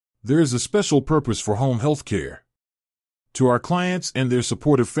There is a special purpose for home health care. To our clients and their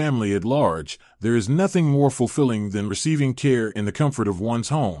supportive family at large, there is nothing more fulfilling than receiving care in the comfort of one's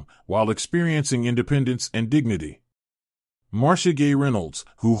home, while experiencing independence and dignity. Marsha Gay Reynolds,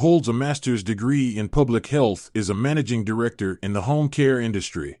 who holds a master's degree in public health, is a managing director in the home care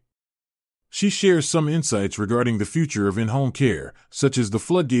industry. She shares some insights regarding the future of in-home care, such as the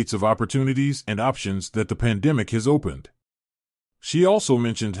floodgates of opportunities and options that the pandemic has opened. She also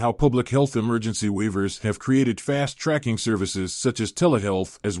mentioned how public health emergency waivers have created fast tracking services such as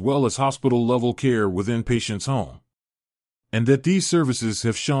telehealth as well as hospital-level care within patients' home, and that these services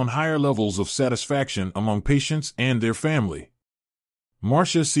have shown higher levels of satisfaction among patients and their family.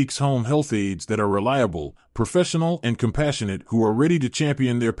 Marsha seeks home health aides that are reliable, professional, and compassionate, who are ready to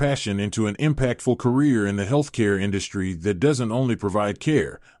champion their passion into an impactful career in the healthcare industry that doesn't only provide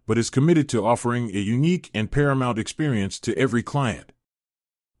care, but is committed to offering a unique and paramount experience to every client.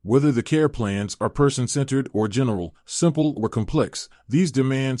 Whether the care plans are person-centered or general, simple or complex, these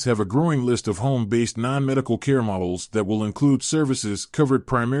demands have a growing list of home-based non-medical care models that will include services covered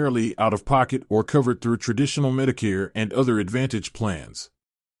primarily out-of-pocket or covered through traditional Medicare and other Advantage plans.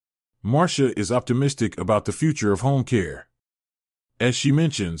 Marsha is optimistic about the future of home care. As she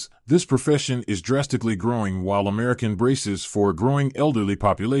mentions, this profession is drastically growing while America braces for a growing elderly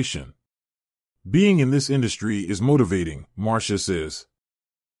population. Being in this industry is motivating, Marsha says,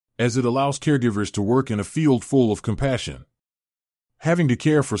 as it allows caregivers to work in a field full of compassion. Having to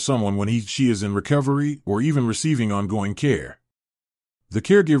care for someone when she is in recovery or even receiving ongoing care. The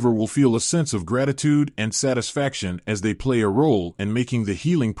caregiver will feel a sense of gratitude and satisfaction as they play a role in making the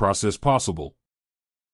healing process possible.